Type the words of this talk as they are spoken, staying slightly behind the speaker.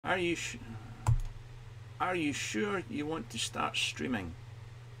Are you sure you want to start streaming?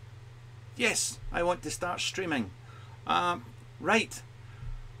 Yes, I want to start streaming. Right.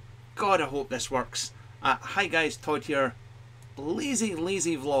 God, I hope this works. Hi guys, Todd here. Lazy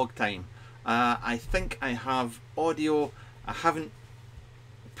vlog time. I think I have audio. I haven't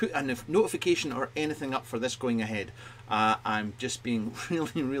put a notification or anything up for this going ahead. I'm just being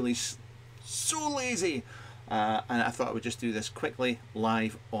really so lazy. And I thought I would just do this quickly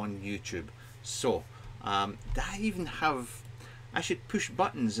live on YouTube. So, do I even have... I should push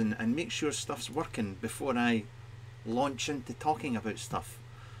buttons and make sure stuff's working before I launch into talking about stuff.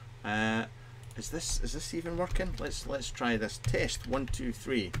 Is this even working? Let's try this. Test 1 2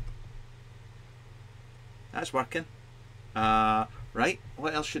 3. That's working. Right.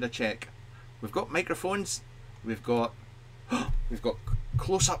 What else should I check? We've got microphones. We've got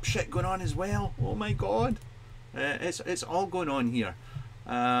close-up shit going on as well. Oh my god. It's all going on here.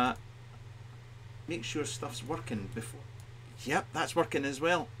 Make sure stuff's working before. Yep, that's working as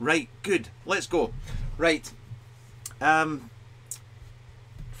well. Right, good. Let's go. Right.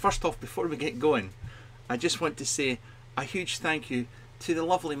 First off, before we get going, I just want to say a huge thank you to the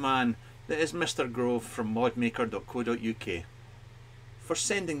lovely man that is Mr. Grove from modmaker.co.uk for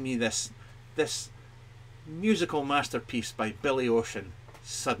sending me this musical masterpiece by Billy Ocean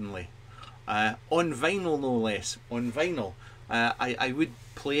suddenly. On vinyl, no less. On vinyl. I would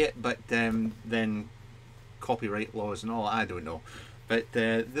play it, but then copyright laws and all, I don't know. But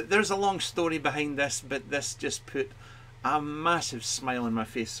there's a long story behind this, but this just put a massive smile on my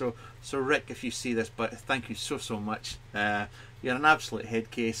face. So Rick, if you see this, but thank you so much. You're an absolute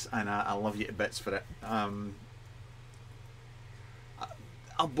head case, and I love you to bits for it. I'll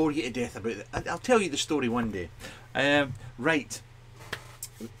bore you to death about it. I'll tell you the story one day. Right.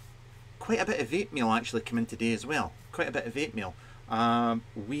 Quite a bit of vape mail actually come in today as well. Quite a bit of vape mail.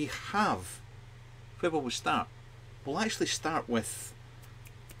 We have... Where will we start? We'll actually start with...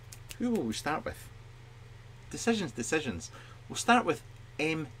 Who will we start with? Decisions. We'll start with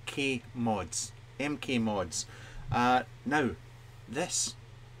MK Mods. MK Mods. Now, this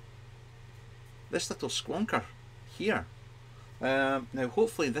little squonker here. Now,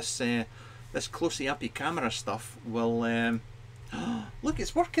 hopefully this closey-uppy camera stuff will... look,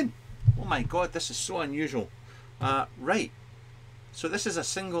 it's working! Oh my god, this is so unusual. Right. So this is a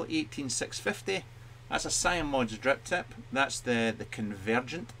single 18650. That's a Cyan Mods drip tip. That's the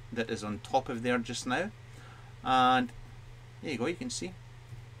Convergent that is on top of there just now. And there you go, you can see.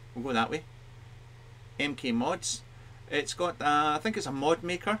 We'll go that way. MK Mods. It's got, I think it's a Mod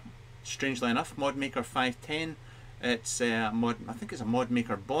Maker, strangely enough, Mod Maker 510. It's I think it's a Mod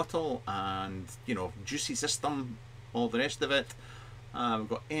Maker bottle, and you know, juicy system, all the rest of it. We've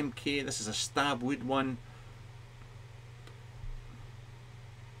got MK. This is a stab wood one.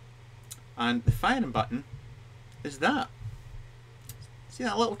 And the firing button is that. See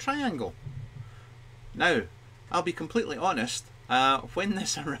that little triangle? Now, I'll be completely honest, when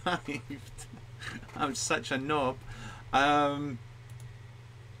this arrived, I'm such a knob, I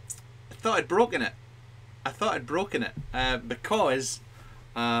thought I'd broken it. Because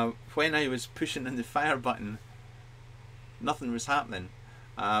when I was pushing in the fire button, nothing was happening.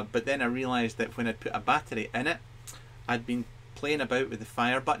 But then I realised that when I put a battery in it, I'd been playing about with the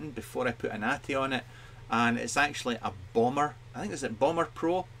fire button before I put an ATI on it, and it's actually a Bomber. I think it's a Bomber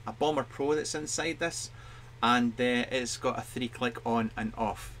Pro that's inside this, and it's got a 3-click on and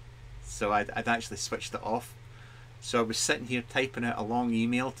off. So I'd actually switched it off. So I was sitting here typing out a long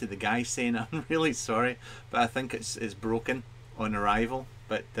email to the guy saying I'm really sorry, but I think it's broken on arrival,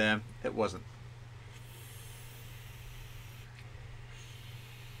 but it wasn't.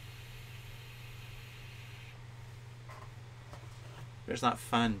 There's that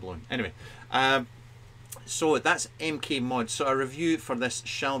fan blowing. Anyway, so that's MK Mods. So a review for this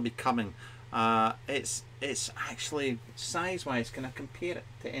shall be coming. It's actually size-wise. Can I compare it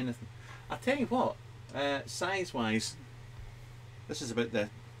to anything? I'll tell you what. Size-wise, this is about the.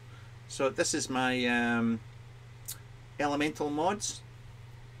 So this is my Elemental Mods.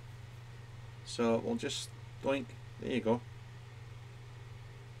 So we'll just doink. There you go.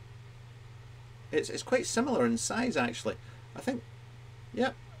 It's quite similar in size actually. I think.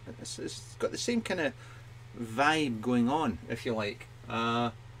 Yep, it's got the same kind of vibe going on, if you like.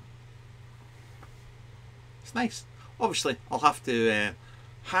 It's nice. Obviously, I'll have to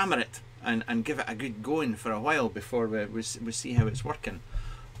hammer it and give it a good going for a while before we see how it's working.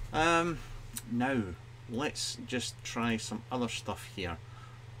 Now, let's just try some other stuff here.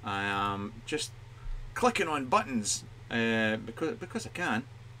 I am just clicking on buttons because I can.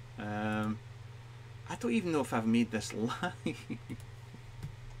 I don't even know if I've made this live.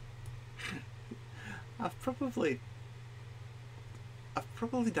 I've probably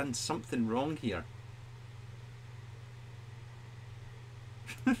done something wrong here.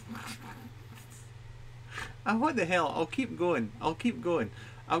 What the hell? I'll keep going. I'll keep going.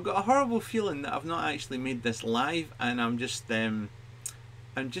 I've got a horrible feeling that I've not actually made this live, and I'm just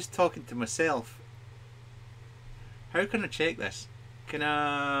talking to myself. How can I check this? Can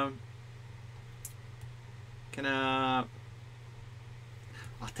I?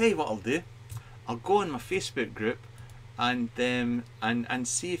 I'll tell you what I'll do. I'll go on my Facebook group and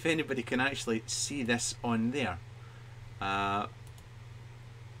see if anybody can actually see this on there. Hang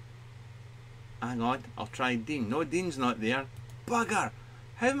on, I'll try Dean. No, Dean's not there. Bugger!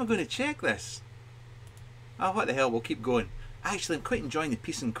 How am I going to check this? Oh, what the hell, we'll keep going. Actually, I'm quite enjoying the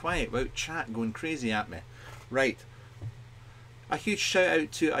peace and quiet without chat going crazy at me. Right. A huge shout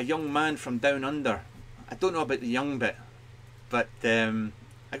out to a young man from down under. I don't know about the young bit, but I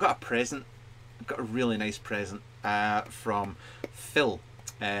got a present. I got a really nice present from Phil,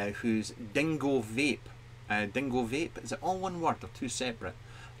 who's Dingo Vape. Dingo Vape, is it all one word or two separate?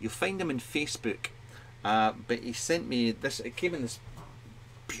 You'll find him in Facebook, but he sent me this. It came in this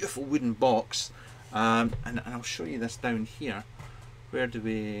beautiful wooden box, and I'll show you this down here. Where do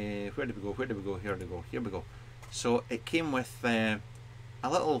we go? Here we go. So it came with a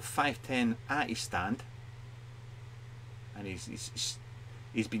little 510 Atty stand, and he's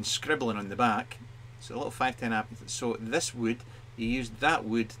been scribbling on the back. So a little 510 Atty. So this wood, he used that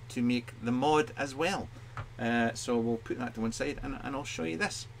wood to make the mod as well. So we'll put that to one side, and I'll show you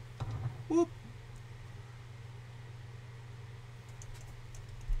this. Whoop.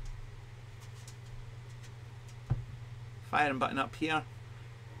 Firing button up here.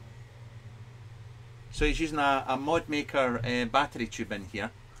 So he's using a mod maker battery tube in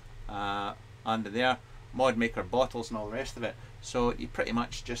here, under there, mod maker bottles and all the rest of it. So you pretty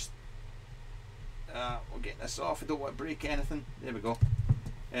much just we'll get this off. I don't want to break anything. There we go.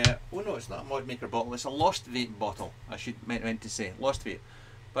 Oh no, it's not a mod maker bottle. It's a Lost Vape bottle. I should meant to say Lost Vape.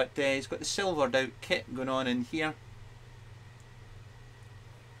 But he's got the silvered out kit going on in here,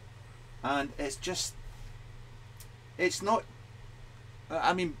 and it's just, it's not.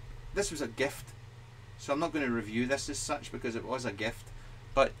 I mean, this was a gift, so I'm not going to review this as such because it was a gift.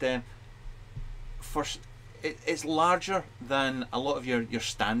 But it's larger than a lot of your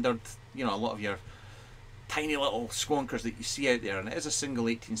standard, you know, a lot of your tiny little squonkers that you see out there, and it is a single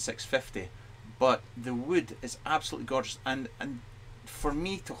 18650, but the wood is absolutely gorgeous, and for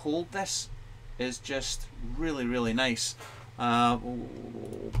me to hold this is just really, really nice.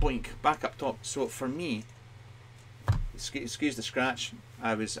 Boink, back up top. So for me, excuse the scratch,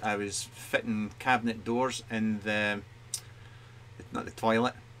 I was fitting cabinet doors in the, not the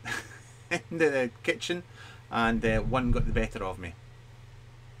toilet, in the kitchen, and one got the better of me.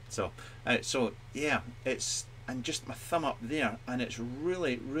 So yeah, it's, and just my thumb up there, and it's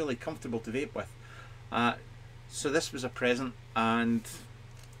really, really comfortable to vape with. So this was a present, and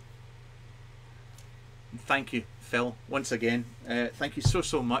thank you, Phil, once again. Thank you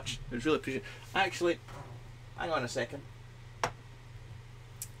so much. It was really appreciated. Actually, hang on a second.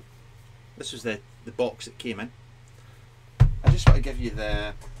 This was the box it came in. I just want to give you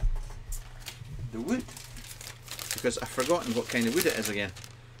the wood, because I've forgotten what kind of wood it is again.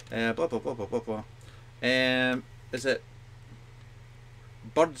 Blah blah blah blah blah blah. Is it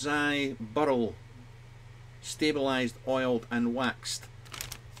Bird's Eye Burl, stabilized, oiled and waxed?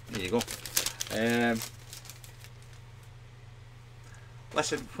 There you go.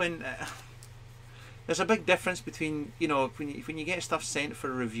 Listen, when there's a big difference between, you know, when you get stuff sent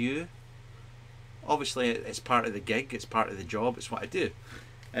for a review, obviously it's part of the gig, it's part of the job, it's what I do.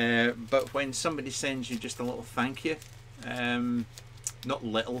 But when somebody sends you just a little thank you, not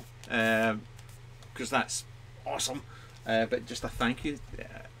little, because that's awesome, but just a thank you,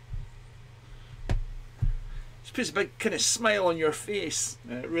 just puts a big kind of smile on your face.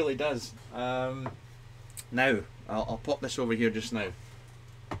 It really does. Now I'll pop this over here just now.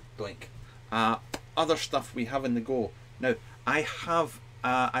 Doink. Other stuff we have in the go. Now I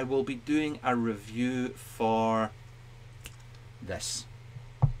will be doing a review for this.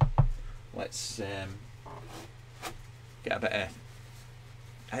 Let's get a bit of.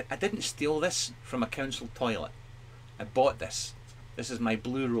 I didn't steal this from a council toilet. I bought this. This is my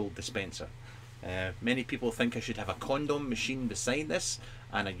blue roll dispenser. Many people think I should have a condom machine beside this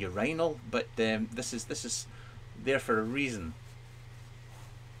and a urinal, but this is there for a reason.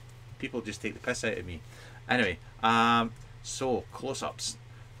 People just take the piss out of me. Anyway, so close-ups.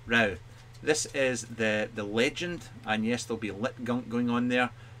 Now, this is the Legend, and yes, there'll be lit gunk going on there.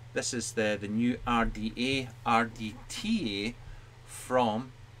 This is the new RDTA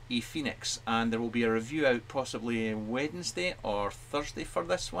from Phoenix, and there will be a review out possibly Wednesday or Thursday for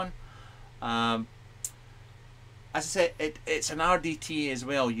this one. As I said, it's an RDTA as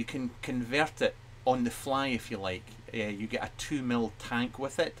well. You can convert it on the fly if you like. You get a 2mm tank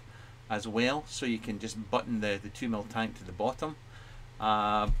with it as well, so you can just button the 2mm tank to the bottom.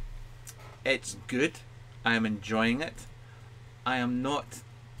 It's good. I am enjoying it. I am not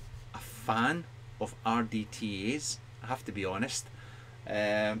a fan of RDTAs, I have to be honest.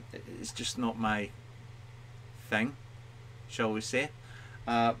 It's just not my thing, shall we say.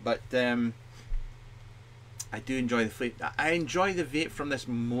 But I do enjoy the flavor. I enjoy the vape from this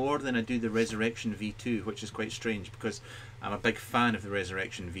more than I do the Resurrection V2, which is quite strange because I'm a big fan of the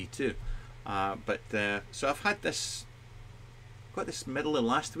Resurrection V2. So I've had this, got this middle of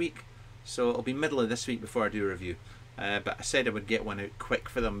last week, so it'll be middle of this week before I do a review. But I said I would get one out quick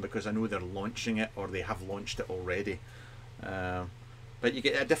for them because I know they're launching it, or they have launched it already. But you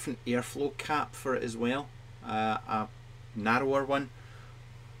get a different airflow cap for it as well, a narrower one.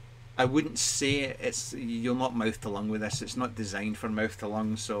 I wouldn't say you'll not mouth to lung with this. It's not designed for mouth to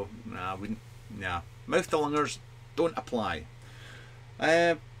lung, so nah, I wouldn't. Nah, mouth to lungers don't apply.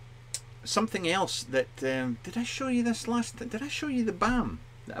 Something else that did I show you this last? Did I show you the BAM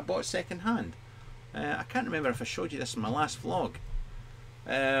that I bought second hand? I can't remember if I showed you this in my last vlog.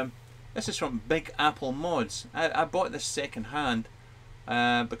 This is from Big Apple Mods. I bought this second hand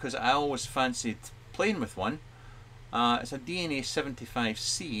because I always fancied playing with one. It's a DNA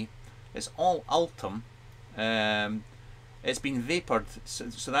 75C. It's all Ultim. It's been vapored,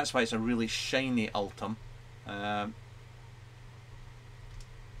 so that's why it's a really shiny Ultim.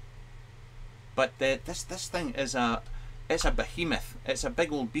 But this thing is it's a behemoth. It's a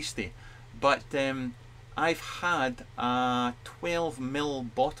big old beastie. But I've had a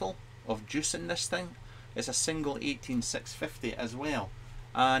 12mm bottle of juice in this thing. It's a single 18650 as well,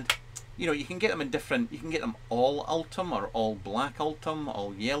 and you know, you can get them in different. You can get them all Ultim or all black Ultim,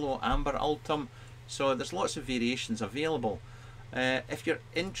 all yellow amber Ultim. So there's lots of variations available. If you're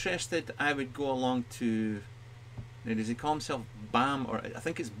interested, I would go along to. Now, does he call himself BAM, or I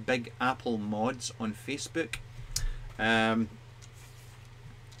think it's Big Apple Mods on Facebook.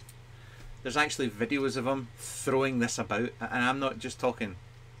 There's actually videos of him throwing this about, and I'm not just talking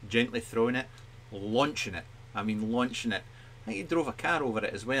gently throwing it, launching it. I mean launching it. I think he drove a car over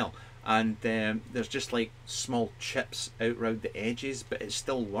it as well, and there's just like small chips out round the edges, but it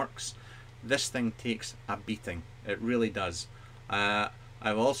still works. This thing takes a beating. It really does. I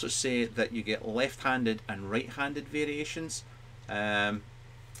will also say that you get left-handed and right-handed variations. I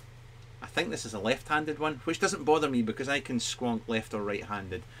think this is a left-handed one, which doesn't bother me because I can squonk left or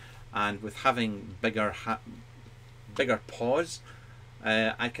right-handed. And with having bigger paws,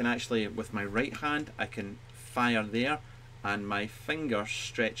 I can actually, with my right hand, I can fire there, and my finger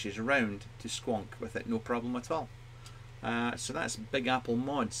stretches round to squonk with it, no problem at all. So that's Big Apple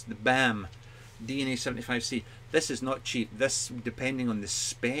Mods, the BAM DNA 75C. This is not cheap. This, depending on the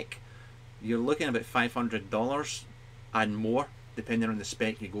spec, you're looking at about $500 and more, depending on the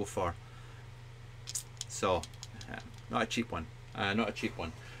spec you go for. So, not a cheap one. Not a cheap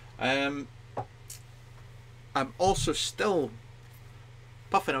one. I'm also still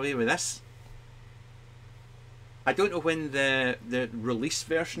puffing away with this. I don't know when the release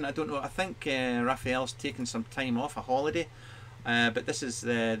version, I don't know, I think Raphael's taken some time off, a holiday, but this is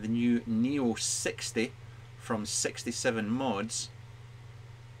the new Neo 60 from 67 Mods.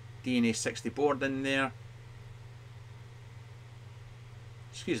 DNA 60 board in there.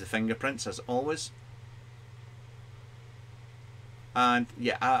 Excuse the fingerprints as always. And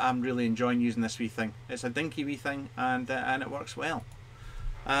yeah, I'm really enjoying using this wee thing. It's a dinky wee thing, and it works well.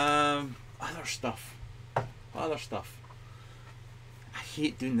 Other stuff. I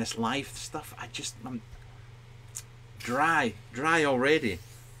hate doing this live stuff. I'm dry already.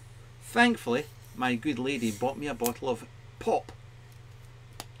 Thankfully, my good lady bought me a bottle of pop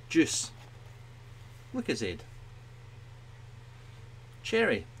juice. Look at Zed.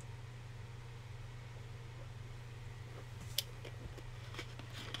 Cherry.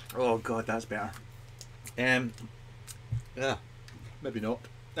 Oh god, that's better. Yeah, maybe not.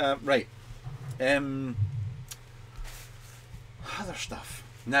 Right. Other stuff.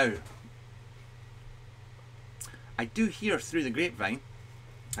 Now, I do hear through the grapevine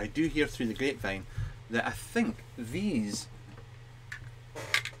that I think these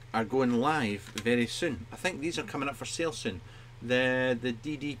are going live very soon. I think these are coming up for sale soon. The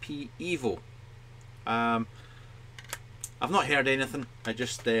DDP Evo. I've not heard anything. I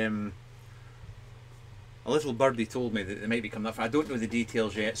just a little birdie told me that they might be coming up. I don't know the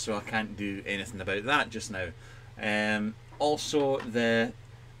details yet, so I can't do anything about that just now. Also, the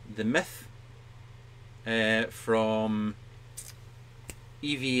the Myth from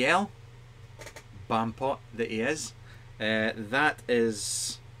EVL, Bampot that he is. That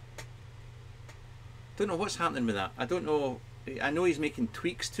is, don't know what's happening with that. I don't know. I know he's making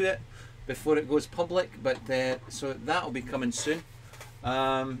tweaks to it before it goes public, but so that'll be coming soon.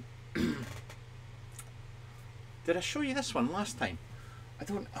 Did I show you this one last time?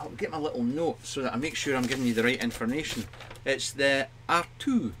 I'll get my little note so that I make sure I'm giving you the right information. It's the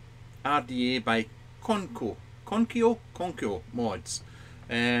R2 RDA by Konkyo Mods.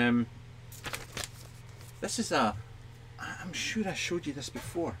 This is I'm sure I showed you this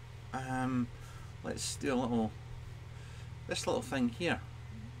before. Let's do this little thing here.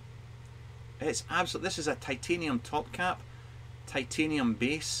 It's absolute. This is a titanium top cap, titanium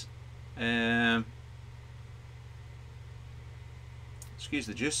base. Excuse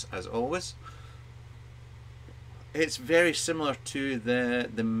the juice, as always. It's very similar to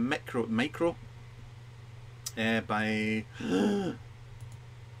the micro by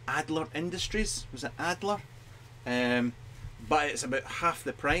Adler Industries. Was it Adler? But it's about half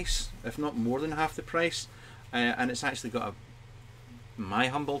the price, if not more than half the price, and it's actually got my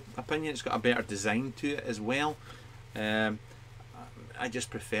humble opinion, it's got a better design to it as well. I just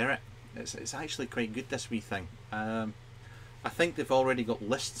prefer it. It's actually quite good, this wee thing. I think they've already got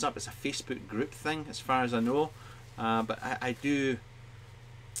lists up. It's a Facebook group thing, as far as I know. But I do.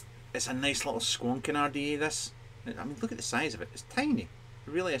 It's a nice little squonking RDA. This. I mean, look at the size of it. It's tiny.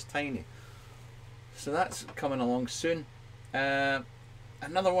 It really is tiny. So that's coming along soon.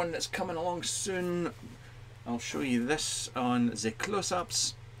 Another one that's coming along soon. I'll show you this on the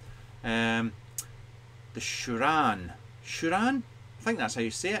close-ups. The Shuran. Shuran? I think that's how you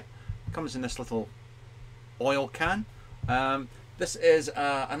say it. Comes in this little oil can. This is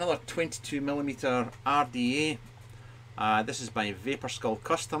another 22mm RDA. This is by Vapor Skull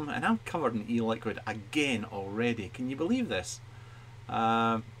Custom, and I'm covered in e-liquid again already. Can you believe this?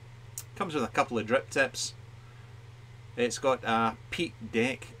 Comes with a couple of drip tips. It's got a peat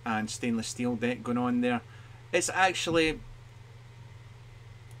deck and stainless steel deck going on there. It's actually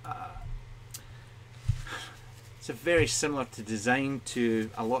it's a very similar to design to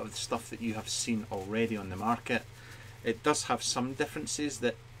a lot of the stuff that you have seen already on the market. It does have some differences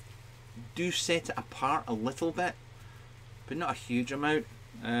that do set it apart a little bit, but not a huge amount.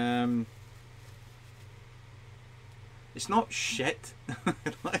 It's not shit.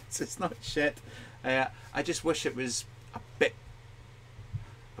 It's not shit. I just wish it was a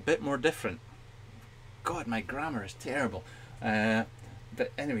bit more different. God, my grammar is terrible. But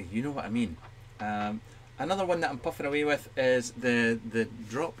anyway, you know what I mean. Another one that I'm puffing away with is the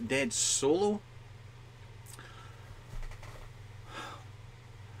Drop Dead Solo.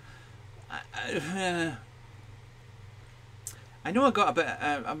 I know I got a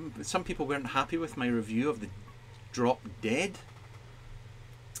bit. Some people weren't happy with my review of the Drop Dead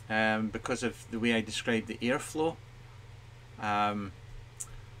because of the way I described the airflow, and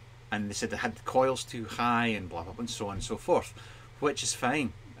they said it had the coils too high and blah blah blah and so on and so forth, which is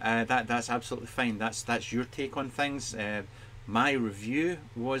fine. That's absolutely fine. That's your take on things. My review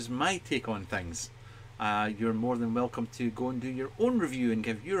was my take on things. You're more than welcome to go and do your own review and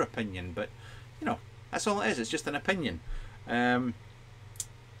give your opinion, but you know, that's all it is. It's just an opinion.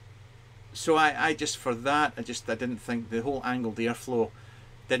 So I just, for that, I didn't think the whole angled airflow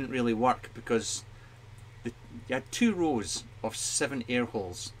didn't really work, because you had 2 rows of 7 air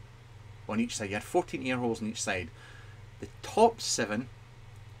holes on each side. You had 14 air holes on each side. The top 7,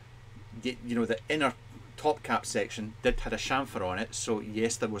 you know, the inner top cap section had a chamfer on it, so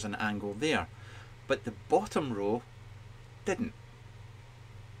yes, there was an angle there, but the bottom row didn't.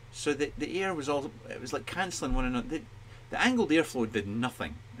 So the air was all, it was like cancelling one another. The angled airflow did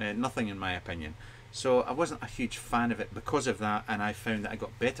nothing, nothing in my opinion. So I wasn't a huge fan of it because of that, and I found that I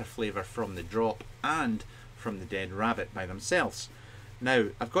got better flavour from the Drop and from the Dead Rabbit by themselves. Now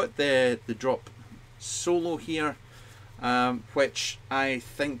I've got the Drop Solo here, which I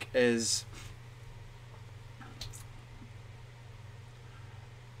think is,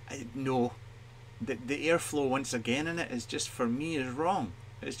 no, the airflow once again in it is just, for me, is wrong.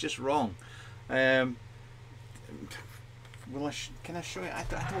 It's just wrong. Well, can I show you? I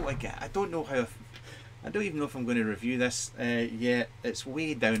don't know how. I don't even know if I'm going to review this yet. It's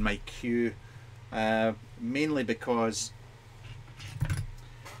way down my queue, mainly because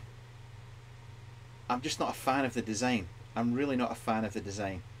I'm just not a fan of the design. I'm really not a fan of the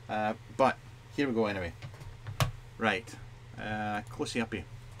design. But here we go anyway. Right, closey uppy.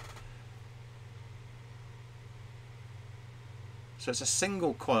 So it's a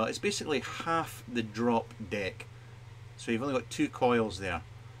single coil. It's basically half the Drop deck. So you've only got 2 coils there.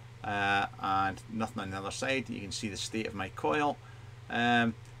 and nothing on the other side. You can see the state of my coil.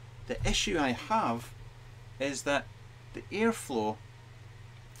 The issue I have is that the airflow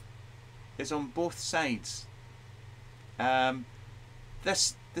is on both sides. They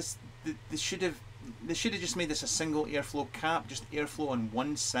should have just made this a single airflow cap, just airflow on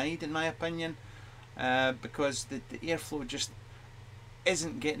one side, in my opinion, because the airflow just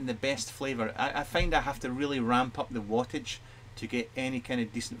isn't getting the best flavour. I find I have to really ramp up the wattage to get any kind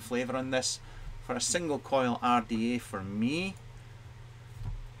of decent flavour on this. For a single coil RDA, for me,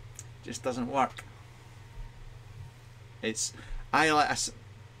 just doesn't work. Do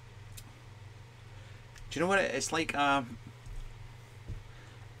you know what it's like?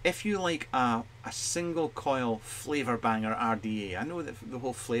 If you like a single coil flavour banger RDA, I know that the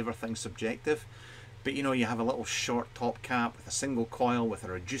whole flavour thing's subjective, but you know, you have a little short top cap with a single coil with a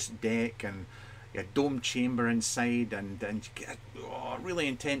reduced deck and a dome chamber inside, and you get really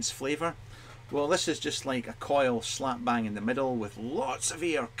intense flavour. Well, this is just like a coil slap bang in the middle with lots of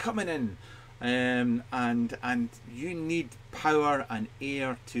air coming in, and you need power and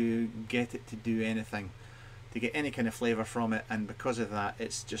air to get it to do anything, to get any kind of flavour from it, and because of that,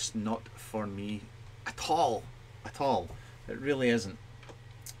 it's just not for me at all. It really isn't.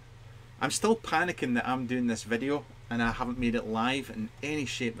 I'm still panicking that I'm doing this video and I haven't made it live in any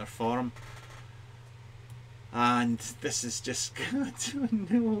shape or form, and this is just I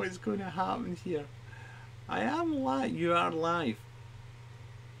don't know what's going to happen here. I am live. You are live.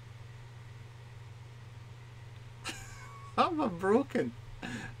 Have I broken?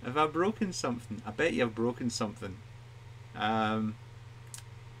 Have I broken something? I bet you've broken something. What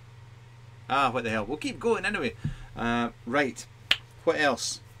the hell? We'll keep going anyway. Right. What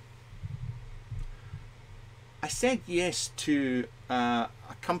else? I said yes to a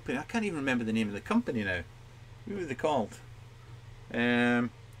company. I can't even remember the name of the company now. Who were they called? I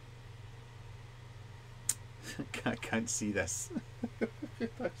can't see this.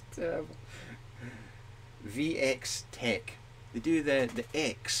 That's terrible. VX Tech. They do the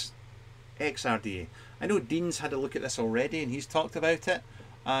XRDA. I know Dean's had a look at this already and he's talked about it,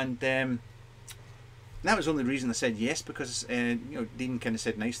 and that was the only reason I said yes, because you know, Dean kind of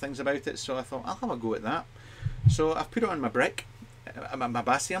said nice things about it, so I thought I'll have a go at that. So I've put it on my brick, my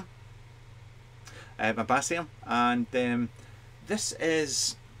Basium, and this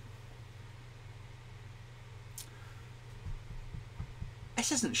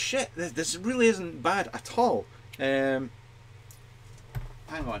isn't shit. This really isn't bad at all. Hang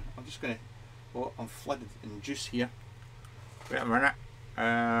on, I'm just gonna. Oh, I'm flooded in juice here. Wait a minute.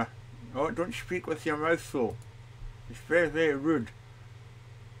 Oh, don't speak with your mouth full. It's very, very rude.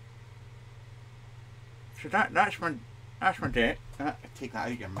 So that's my date. Take that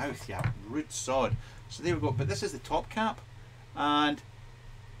out of your mouth, you rude sod. So there we go. But this is the top cap, and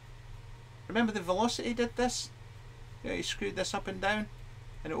remember the Velocity did this. Yeah, he screwed this up and down,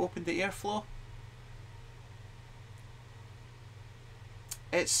 and it opened the airflow.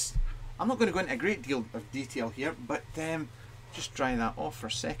 I'm not going to go into a great deal of detail here, but just dry that off for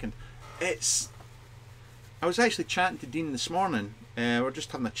a second. I was actually chatting to Dean this morning. We were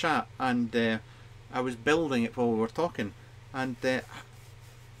just having a chat, and I was building it while we were talking, and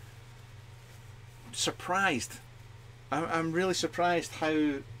surprised. I'm really surprised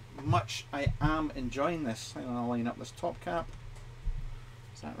how much I am enjoying this. Hang on, I'll line up this top cap.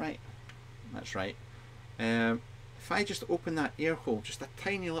 Is that right? That's right. If I just open that air hole just a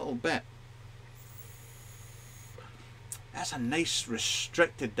tiny little bit, that's a nice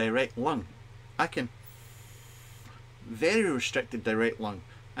restricted direct lung. I can, very restricted direct lung,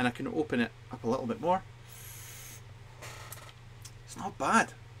 and I can open it up a little bit more. It's not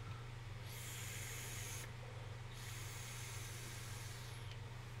bad.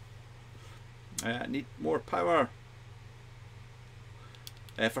 I need more power.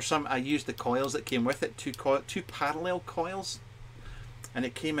 For some, I used the coils that came with it, two parallel coils, and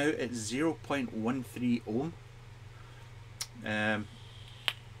it came out at 0.13 ohm.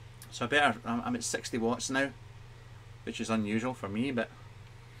 So I'm at 60 watts now, which is unusual for me, but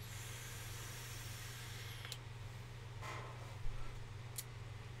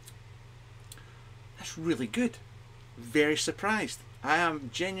that's really good. Very surprised. I am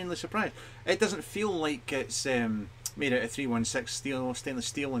genuinely surprised. It doesn't feel like it's made out of 316 steel, stainless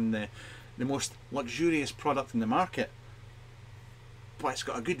steel, and the most luxurious product in the market. But it's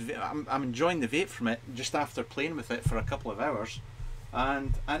got a good. I'm enjoying the vape from it just after playing with it for a couple of hours,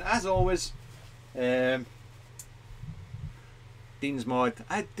 and as always, Dean's Mod.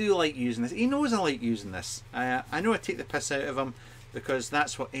 I do like using this. He knows I like using this. I know I take the piss out of him because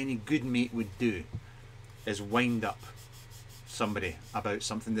that's what any good mate would do, is wind up. somebody about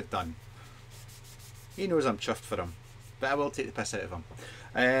something they've done. He knows I'm chuffed for him, but I will take the piss out of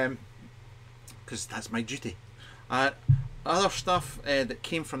him, because that's my duty. Other stuff that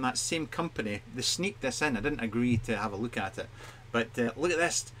came from that same company, they sneaked this in. I didn't agree to have a look at it, but look at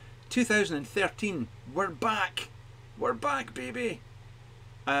this. 2013, we're back. We're back, baby.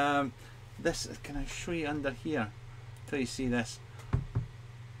 This, can I show you under here till you see this?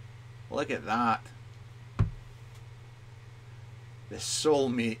 Look at that. The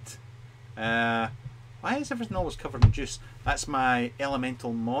Soulmate. Why is everything always covered in juice? That's my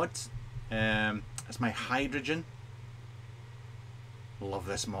elemental mod. That's my hydrogen. Love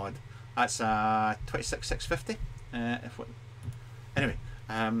this mod. That's 26650. Anyway,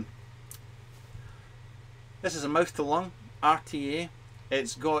 this is a mouth to lung RTA.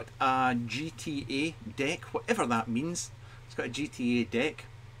 It's got a GTA deck, whatever that means. It's got a GTA deck.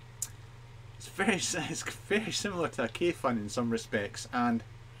 It's very similar to a K-Fun in some respects, and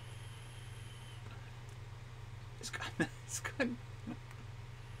it's got it's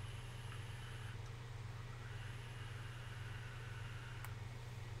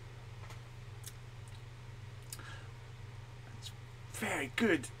very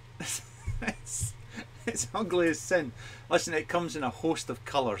good. It's ugly as sin. Listen, it comes in a host of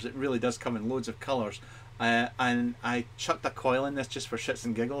colours. It really does come in loads of colours. And I chucked a coil in this just for shits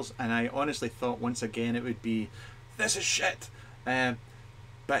and giggles, and I honestly thought once again it would be, this is shit.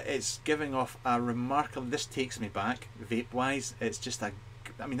 But it's giving off a remarkable, this takes me back, vape wise. It's just a,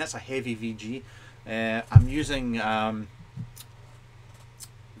 I mean, that's a heavy VG. I'm using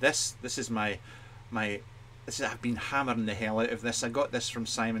this is my I've been hammering the hell out of this. I got this from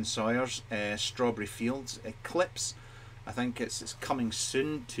Simon Sawyer's Strawberry Fields Eclipse. I think it's coming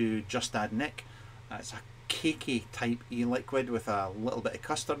soon to Just Add Nick. It's a cakey type e-liquid with a little bit of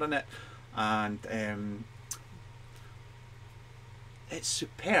custard in it, and it's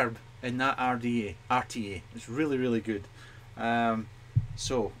superb in that RTA. It's really, really good.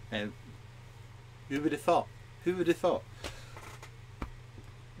 So who would have thought? Who would have thought?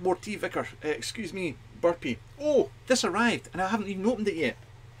 More tea, Vicar. Excuse me, burpee. Oh, this arrived and I haven't even opened it yet.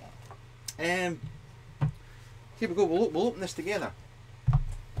 Here we go. We'll open this together.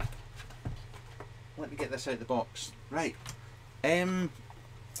 Let me get this out of the box. Right.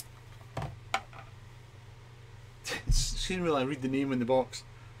 Excuse me while I read the name in the box.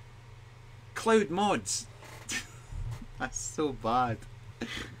 Cloud Mods. That's so bad.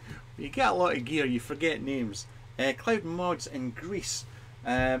 You get a lot of gear, you forget names. Cloud Mods in Greece.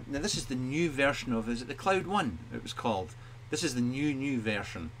 Now this is the new version of, is it the Cloud 1 it was called? This is the new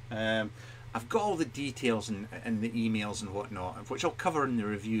version. I've got all the details in the emails and whatnot, which I'll cover in the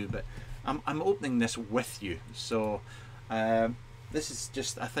review, but I'm opening this with you. So this is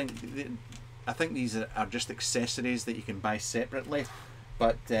just, I think these are just accessories that you can buy separately,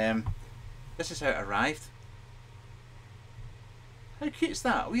 but this is how it arrived. How cute is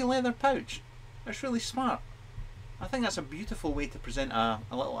that? A wee leather pouch. That's really smart. I think that's a beautiful way to present a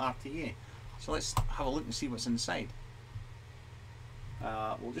little RTA. So let's have a look and see what's inside.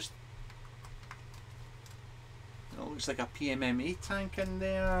 We'll just, it looks like a PMMA tank in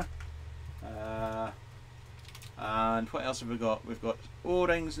there. And what else have we got? We've got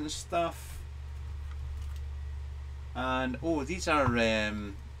O-rings and stuff. And oh, these are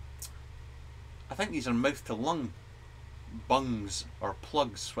I think these are mouth to lung bungs or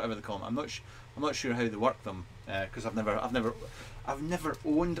plugs, whatever they call them. I'm not sure how they work them, because I've never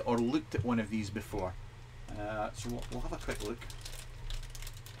owned or looked at one of these before. So we'll have a quick look.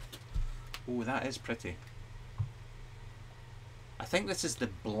 Oh, that is pretty. I think this is the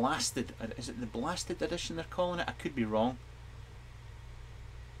blasted. Is it the blasted edition they're calling it? I could be wrong.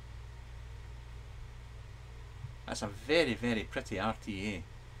 That's a very, very pretty RTA.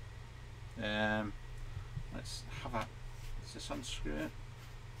 Let's have a. Let's just unscrew it.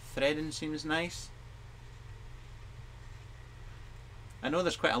 Threading seems nice. I know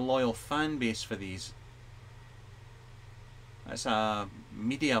there's quite a loyal fan base for these. That's a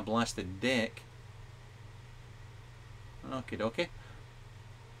media blasted deck. Okie dokie.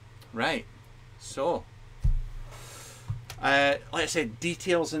 Right. So, like I said,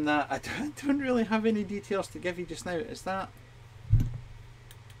 details in that. I don't really have any details to give you just now. Is that?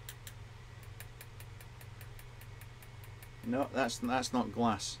 No, that's not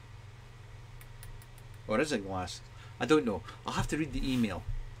glass. Or is it glass? I don't know. I'll have to read the email.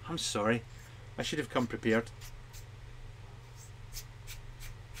 I'm sorry. I should have come prepared.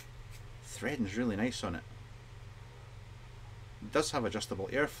 Threading's really nice on it. It does have adjustable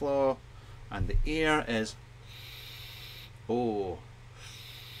airflow, and the air is, oh,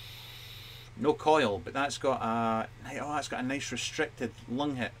 No coil, but that's got a nice restricted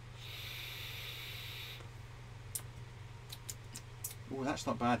lung hit. Oh, that's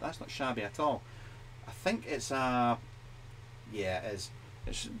not bad. That's not shabby at all. I think it's a, yeah, it is.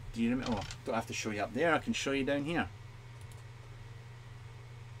 It's, do you remember? Oh, don't have to show you up there. I can show you down here.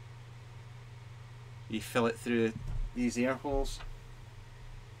 You fill it through these air holes.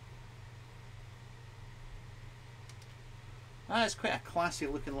 That is quite a classy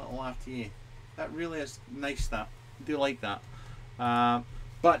looking little RTA. That really is nice. That I do like that.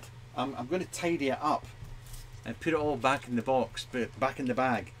 But I'm going to tidy it up and put it all back in the box, but back in the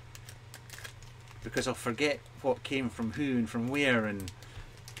bag, because I'll forget what came from who and from where. And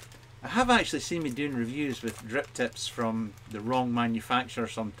I have actually seen me doing reviews with drip tips from the wrong manufacturer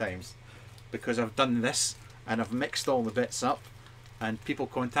sometimes, because I've done this and I've mixed all the bits up, and people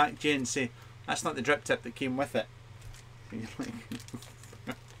contact you and say that's not the drip tip that came with it. And you're like,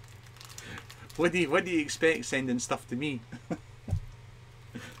 what do you expect sending stuff to me?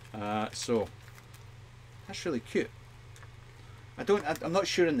 So that's really cute. I'm not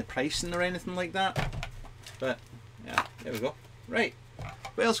sure in the pricing or anything like that, but yeah, there we go. Right,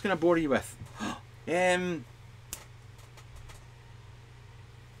 what else can I bore you with?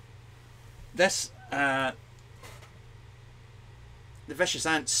 This the Vicious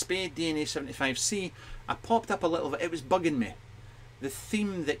Ant Spade DNA 75C. I popped up a little bit. It was bugging me. The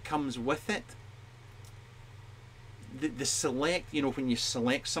theme that comes with it, the select, you know, when you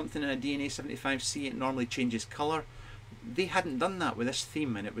select something in a DNA 75C, it normally changes colour. They hadn't done that with this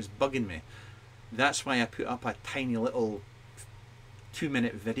theme, and it was bugging me. That's why I put up a tiny little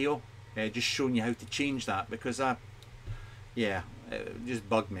 2-minute video just showing you how to change that, because yeah, it just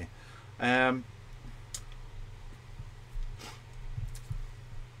bugged me.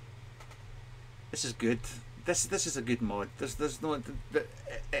 This is good. This is a good mod. There's no,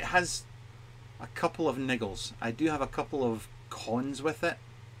 it has a couple of niggles. I do have a couple of cons with it,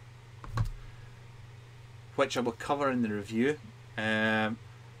 which I will cover in the review. They're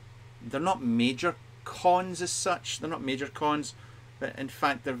not major cons as such. They're not major cons, but in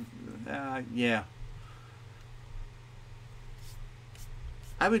fact they're yeah.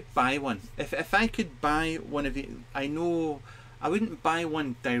 I would buy one. If I could buy one of the, I know I wouldn't buy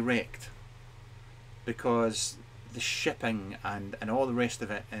one direct, because the shipping and all the rest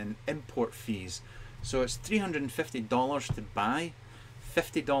of it and import fees. So it's $350 to buy,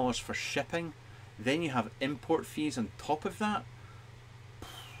 $50 for shipping, then you have import fees on top of that.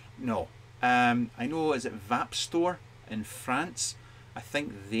 No. I know, is it Vap Store in France? I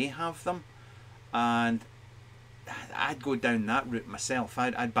think they have them, and I'd go down that route myself.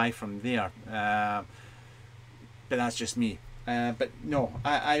 I'd buy from there, but that's just me. But no,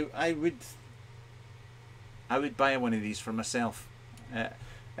 I would buy one of these for myself.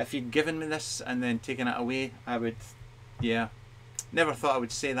 If you'd given me this and then taken it away, I would, yeah. Never thought I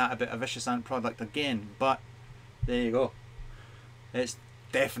would say that about a Vicious Ant product again, but there you go. It's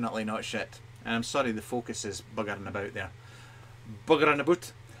definitely not shit. And I'm sorry the focus is buggering about there. Buggering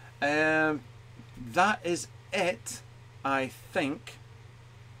about. That is it. I think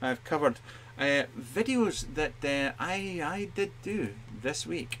I've covered videos that I did do this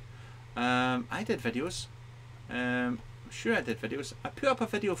week. I did videos. I'm sure I did videos. I put up a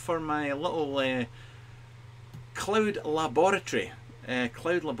video for my little cloud laboratory.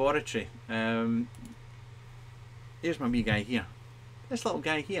 Here's my wee guy here. This little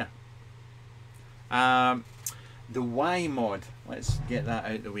guy here. The Y mod. Let's get that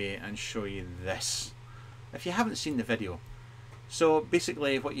out of the way and show you this. If you haven't seen the video. So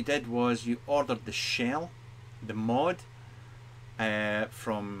basically what you did was you ordered the shell, the mod,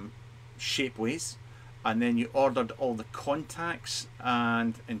 from Shapeways, and then you ordered all the contacts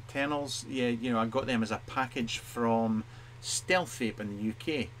and internals. Yeah, you know, I got them as a package from Stealth Vape in the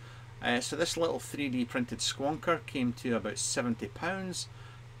UK. So this little 3D printed squonker came to about £70,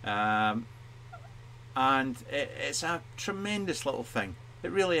 and it's a tremendous little thing.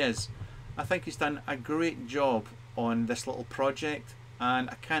 It really is. I think he's done a great job on this little project, and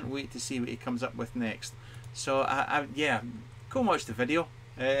I can't wait to see what he comes up with next. So yeah, go and watch the video.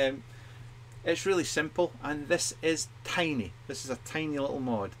 It's really simple, and this is tiny. This is a tiny little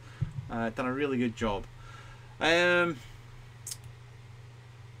mod. Done a really good job. How's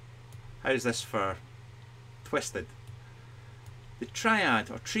this for Twisted? The Triad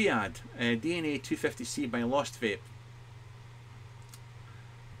DNA 250C by Lost Vape.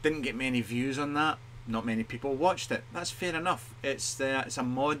 Didn't get many views on that. Not many people watched it. That's fair enough. It's a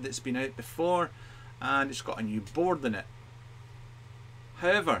mod that's been out before, and it's got a new board in it.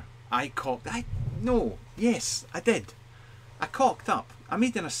 However, I cocked up. I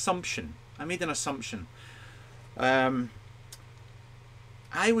made an assumption. I made an assumption. I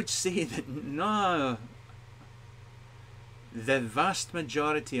would say that no, the vast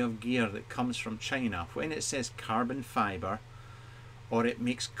majority of gear that comes from China, when it says carbon fibre or it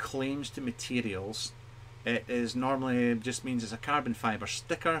makes claims to materials, it is normally just means it's a carbon fibre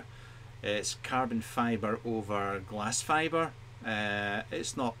sticker, it's carbon fibre over glass fibre,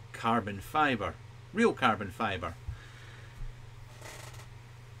 it's not carbon fibre, real carbon fibre.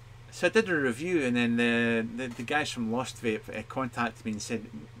 So I did a review, and then the guys from Lost Vape contacted me and said,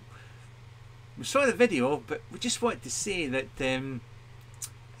 we saw the video, but we just wanted to say that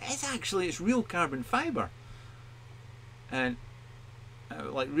it's real carbon fibre, and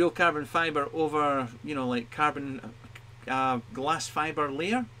like real carbon fibre over, you know, like carbon glass fibre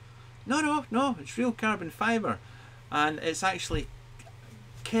layer. No, it's real carbon fibre, and it's actually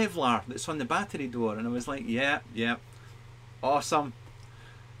Kevlar that's on the battery door. And I was like, yeah, awesome.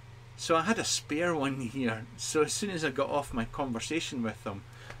 So I had a spare one here, so as soon as I got off my conversation with them,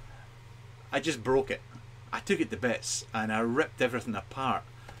 I just broke it. I took it to bits and I ripped everything apart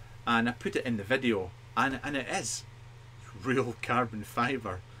and I put it in the video, and it is real carbon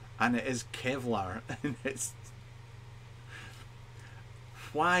fibre and it is Kevlar, and it's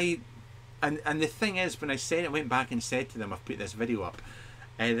why. And the thing is, when I said it, went back and said to them, I've put this video up,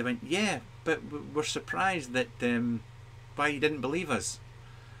 they went, yeah, but we're surprised that why you didn't believe us.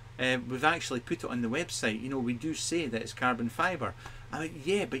 We've actually put it on the website. You know, we do say that it's carbon fibre. I went,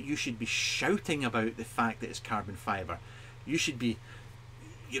 yeah, but you should be shouting about the fact that it's carbon fibre. You should be,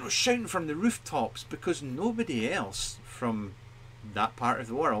 you know, shouting from the rooftops, because nobody else from that part of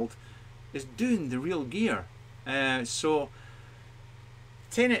the world is doing the real gear. So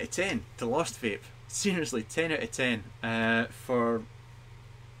 10 out of 10 to Lost Vape. Seriously, 10 out of 10 for,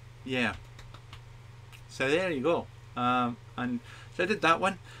 yeah. So there you go. And so I did that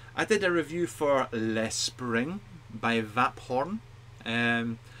one. I did a review for Le Spring by Vaphorn,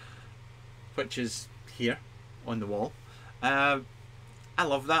 which is here on the wall. I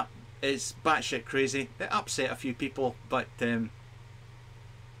love that. It's batshit crazy. It upset a few people, but who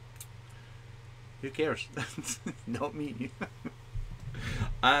cares? Not me.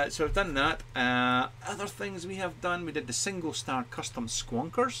 So I've done that. Other things we have done, we did the single star custom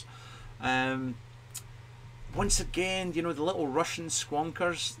squonkers. Once again, you know, the little Russian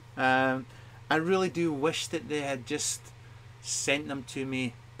squonkers. I really do wish that they had just sent them to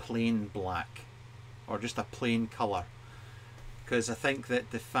me plain black, or just a plain colour, because I think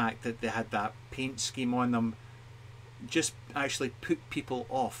that the fact that they had that paint scheme on them just actually put people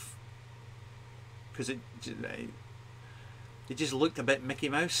off, because it just looked a bit Mickey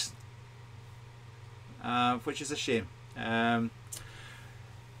Mouse, which is a shame. The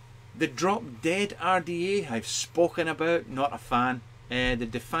Drop Dead RDA I've spoken about, not a fan. The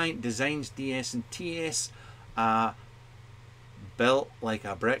Defiant Designs DS and TS, built like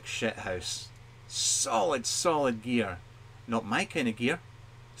a brick shithouse. Solid gear. Not my kind of gear.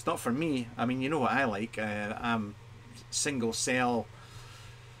 It's not for me. I mean, you know what I like. I'm single cell,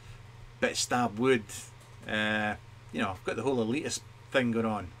 bit stab wood. You know, I've got the whole elitist thing going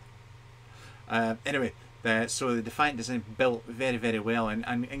on. Anyway, so the Defiant Design built very well,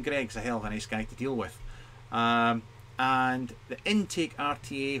 and Greg's a hell of a nice guy to deal with. And the Intake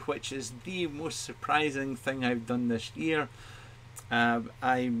RTA, which is the most surprising thing I've done this year. There's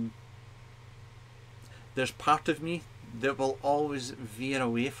part of me that will always veer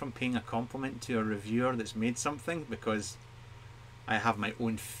away from paying a compliment to a reviewer that's made something, because I have my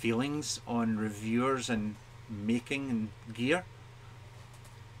own feelings on reviewers and making and gear.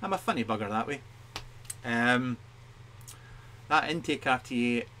 I'm a funny bugger that way. That Intake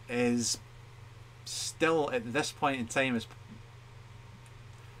RTA is still, at this point in time, is,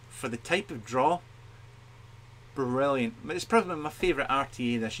 for the type of draw, brilliant. It's probably my favourite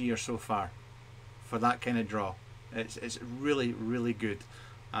RTA this year so far for that kind of draw. It's really good,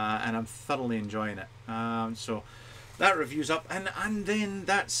 and I'm thoroughly enjoying it. So that review's up, and then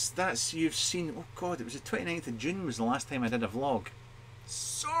that's you've seen. Oh God, it was the 29th of June was the last time I did a vlog.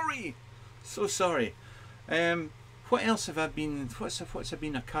 Sorry, so sorry. What else have I been? What's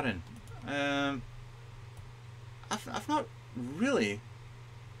been occurring? I've not really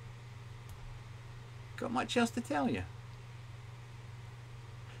got much else to tell you.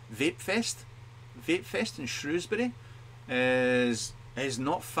 Vape Fest in Shrewsbury is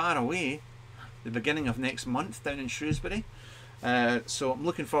not far away. The beginning of next month down in Shrewsbury. So I'm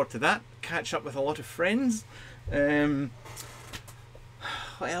looking forward to that. Catch up with a lot of friends. What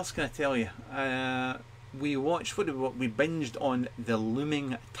else can I tell you? We watched, we binged on The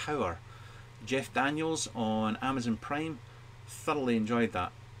Looming Tower. Jeff Daniels on Amazon Prime. Thoroughly enjoyed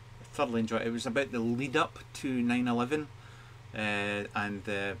that. thoroughly enjoyed it. It was about the lead up to 9/11 and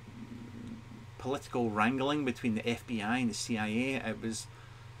the political wrangling between the FBI and the CIA. It was,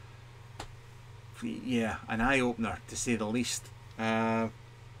 yeah, an eye-opener to say the least. What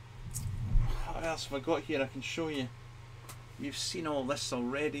else have I got here I can show you? You've seen all this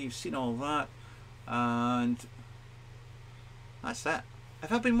already, you've seen all that, and that's it.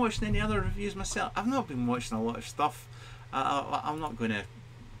 Have I been watching any other reviews myself? I've not been watching a lot of stuff. I'm not going to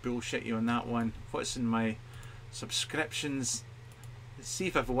bullshit you on that one. What's in my subscriptions? Let's see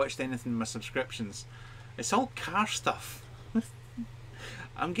if I've watched anything in my subscriptions. It's all car stuff.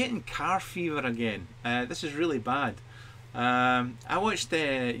 I'm getting car fever again. This is really bad. I watched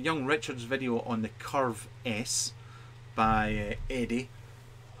Young Richard's video on the Curve S by Eddie,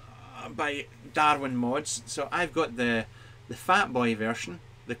 by Darwin Mods. So I've got the Fat Boy version.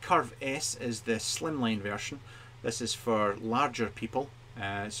 The Curve S is the slimline version. This is for larger people,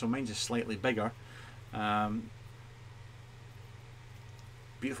 so mine's is slightly bigger.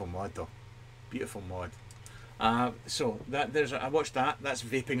 Beautiful mod though, beautiful mod. So I watched that. That's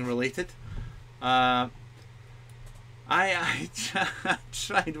vaping related. I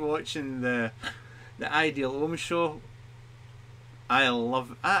tried watching the Ideal Home show. I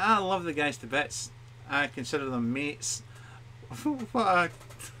love the guys to bits. I consider them mates. What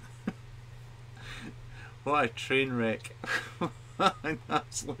a train wreck. An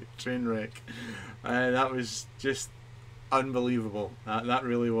absolute train wreck. That was just unbelievable. That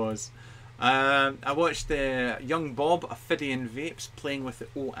really was. I watched young Bob of Fidian Vapes playing with the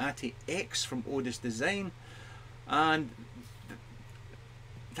OATI X from Otis Design, and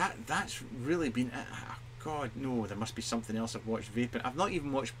that's really been it. God, no, there must be something else I've watched vaping. I've not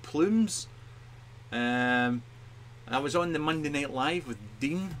even watched Plumes. I was on the Monday Night Live with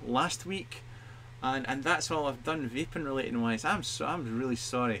Dean last week, and that's all I've done vaping related wise. I'm really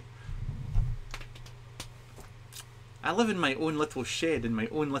sorry. I live in my own little shed, in my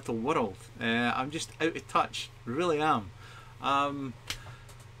own little world. I'm just out of touch, really am.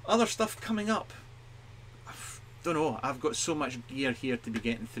 Other stuff coming up. I don't know, I've got so much gear here to be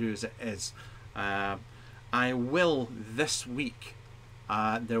getting through as it is. I will this week,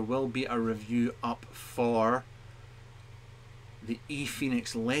 there will be a review up for the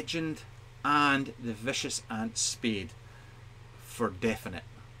E-Phoenix Legend and the Vicious Ant Spade, for definite.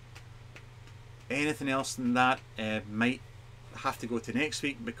 Anything else than that might have to go to next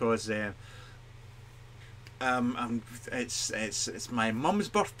week, because it's my mum's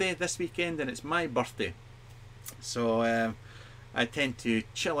birthday this weekend and it's my birthday, so I tend to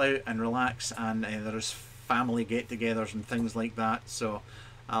chill out and relax, and there's family get-togethers and things like that, so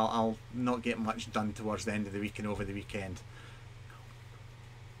I'll not get much done towards the end of the week and over the weekend.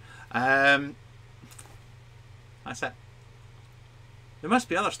 That's it. There must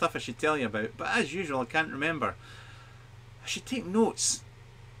be other stuff I should tell you about, but as usual I can't remember. I should take notes.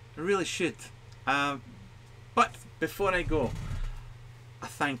 I really should. But before I go, a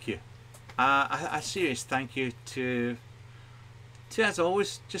thank you. A serious thank you to, as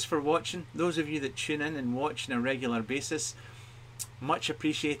always, just for watching. Those of you that tune in and watch on a regular basis, much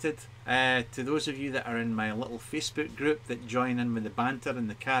appreciated. To those of you that are in my little Facebook group that join in with the banter and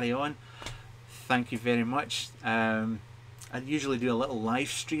the carry on, thank you very much. I usually do a little live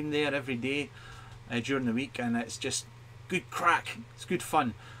stream there every day during the week, and it's just good crack. It's good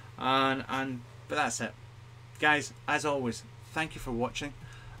fun, but that's it, guys. As always, thank you for watching,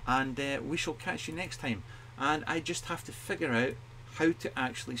 and we shall catch you next time. And I just have to figure out how to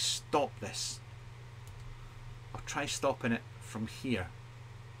actually stop this. I'll try stopping it from here.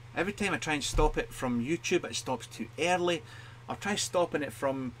 Every time I try and stop it from YouTube, it stops too early. I'll try stopping it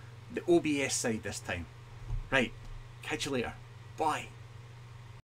from the OBS side this time. Right, catch you later. Bye.